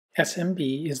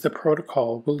SMB is the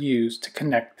protocol we'll use to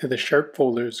connect to the shared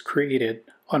folders created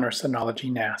on our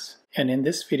Synology NAS. And in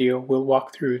this video, we'll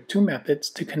walk through 2 methods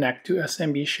to connect to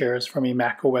SMB shares from a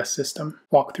macOS system,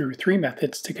 walk through 3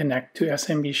 methods to connect to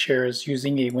SMB shares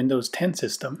using a Windows 10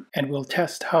 system, and we'll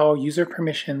test how user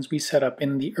permissions we set up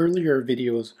in the earlier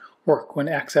videos work when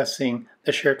accessing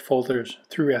the shared folders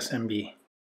through SMB.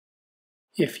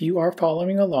 If you are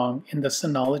following along in the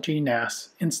Synology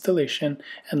NAS installation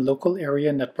and local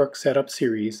area network setup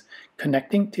series,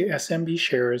 connecting to SMB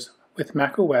shares with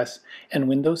macOS and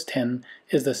Windows 10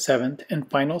 is the 7th and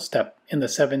final step in the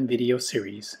 7-video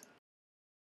series.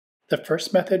 The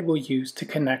first method we'll use to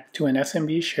connect to an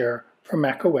SMB share for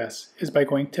macOS is by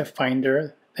going to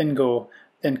Finder, then Go,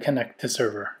 then Connect to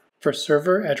Server. For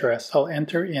server address, I'll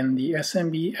enter in the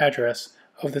SMB address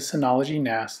of the Synology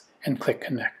NAS and click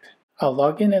Connect. I'll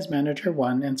log in as Manager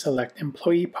 1 and select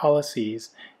Employee Policies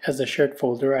as the shared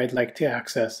folder I'd like to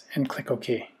access and click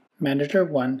OK. Manager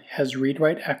 1 has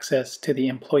read-write access to the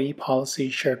Employee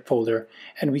Policy shared folder,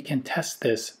 and we can test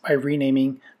this by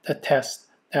renaming the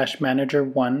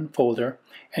test-manager1 folder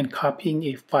and copying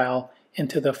a file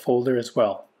into the folder as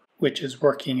well, which is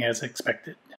working as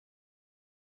expected.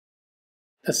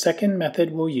 The second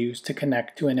method we'll use to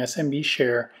connect to an SMB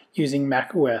share using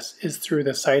macOS is through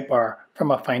the sidebar from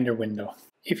a Finder window.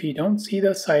 If you don't see the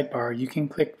sidebar, you can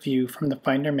click View from the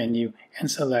Finder menu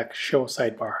and select Show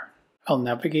Sidebar. I'll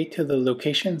navigate to the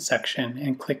Location section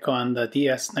and click on the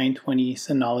DS920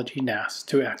 Synology NAS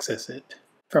to access it.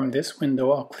 From this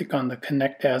window, I'll click on the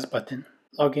Connect As button,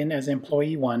 log in as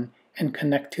Employee 1, and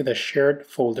connect to the shared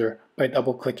folder by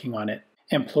double-clicking on it.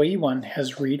 Employee 1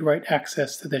 has read-write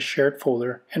access to the shared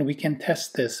folder, and we can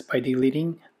test this by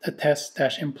deleting the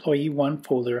test-employee1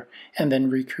 folder and then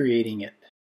recreating it.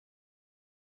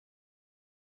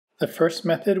 The first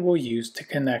method we'll use to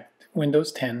connect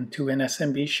Windows 10 to an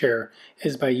SMB share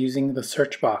is by using the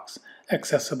search box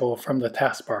accessible from the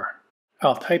taskbar.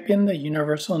 I'll type in the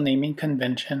Universal Naming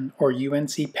Convention or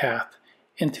UNC path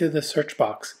into the search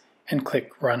box and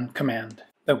click Run Command.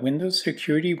 The Windows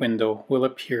Security window will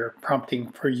appear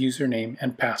prompting for username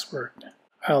and password.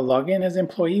 I'll log in as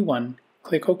Employee 1,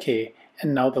 click OK,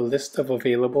 and now the list of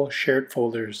available shared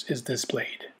folders is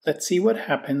displayed. Let's see what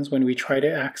happens when we try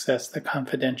to access the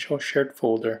confidential shared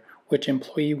folder which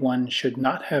Employee 1 should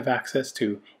not have access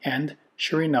to, and,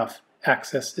 sure enough,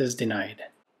 access is denied.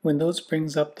 Windows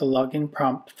brings up the login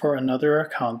prompt for another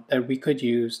account that we could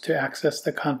use to access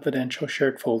the confidential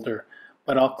shared folder,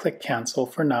 but I'll click Cancel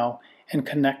for now and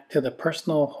connect to the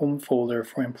personal home folder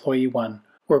for Employee 1,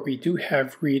 where we do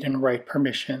have read and write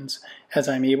permissions, as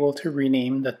I'm able to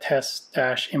rename the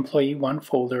test-employee1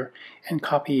 folder and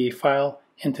copy a file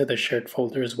into the shared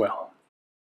folder as well.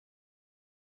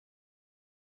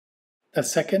 The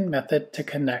second method to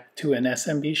connect to an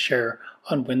SMB share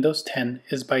on Windows 10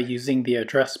 is by using the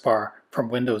address bar from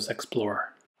Windows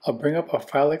Explorer. I'll bring up a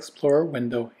File Explorer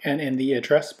window and in the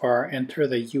address bar enter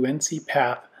the UNC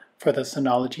path for the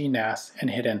Synology NAS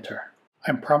and hit Enter.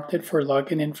 I'm prompted for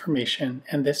login information,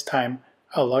 and this time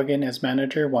I'll log in as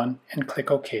Manager 1 and click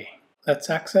OK. Let's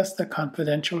access the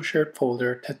confidential shared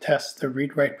folder to test the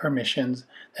read-write permissions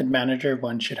that Manager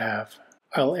 1 should have.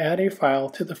 I'll add a file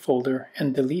to the folder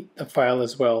and delete the file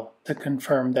as well to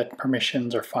confirm that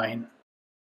permissions are fine.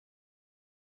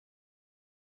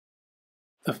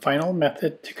 The final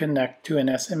method to connect to an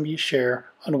SMB share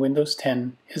on Windows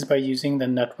 10 is by using the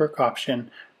Network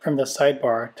option from the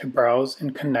sidebar to browse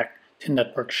and connect to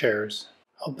network shares.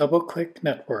 I'll double-click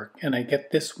Network and I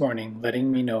get this warning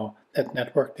letting me know that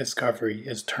Network Discovery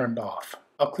is turned off.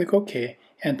 I'll click OK,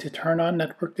 and to turn on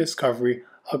Network Discovery,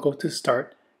 I'll go to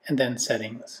Start and then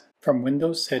Settings. From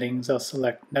Windows Settings, I'll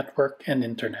select Network and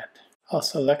Internet. I'll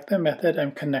select the method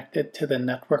I'm connected to the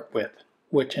network with,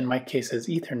 which in my case is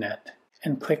Ethernet,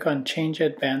 and click on Change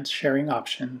Advanced Sharing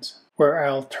Options, where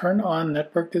I'll turn on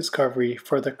Network Discovery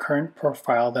for the current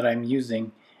profile that I'm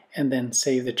using and then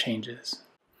save the changes.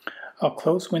 I'll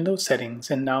close Windows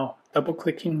Settings, and now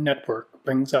double-clicking Network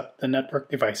brings up the network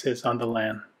devices on the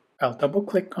LAN. I'll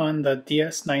double-click on the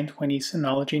DS920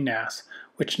 Synology NAS,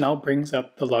 which now brings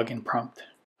up the login prompt.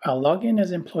 I'll log in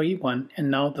as Employee 1,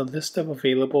 and now the list of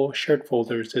available shared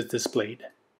folders is displayed.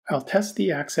 I'll test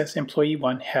the access Employee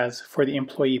 1 has for the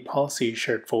Employee Policy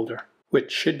shared folder,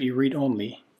 which should be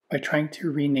read-only, by trying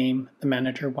to rename the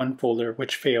Manager 1 folder,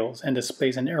 which fails and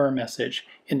displays an error message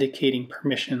indicating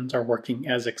permissions are working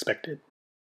as expected.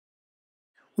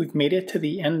 We've made it to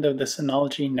the end of the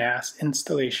Synology NAS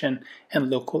installation and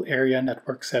local area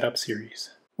network setup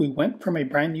series. We went from a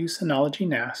brand new Synology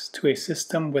NAS to a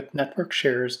system with network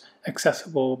shares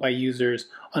accessible by users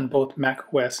on both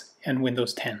macOS and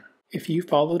Windows 10. If you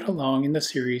followed along in the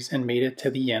series and made it to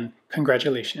the end,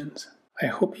 congratulations! I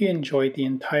hope you enjoyed the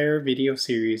entire video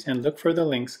series and look for the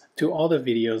links to all the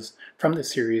videos from the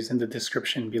series in the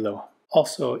description below.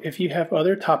 Also, if you have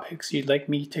other topics you'd like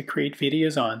me to create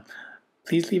videos on,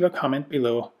 please leave a comment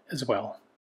below as well.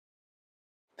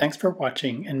 Thanks for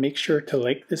watching, and make sure to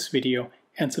like this video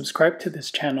and subscribe to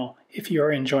this channel if you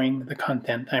are enjoying the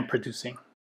content I'm producing.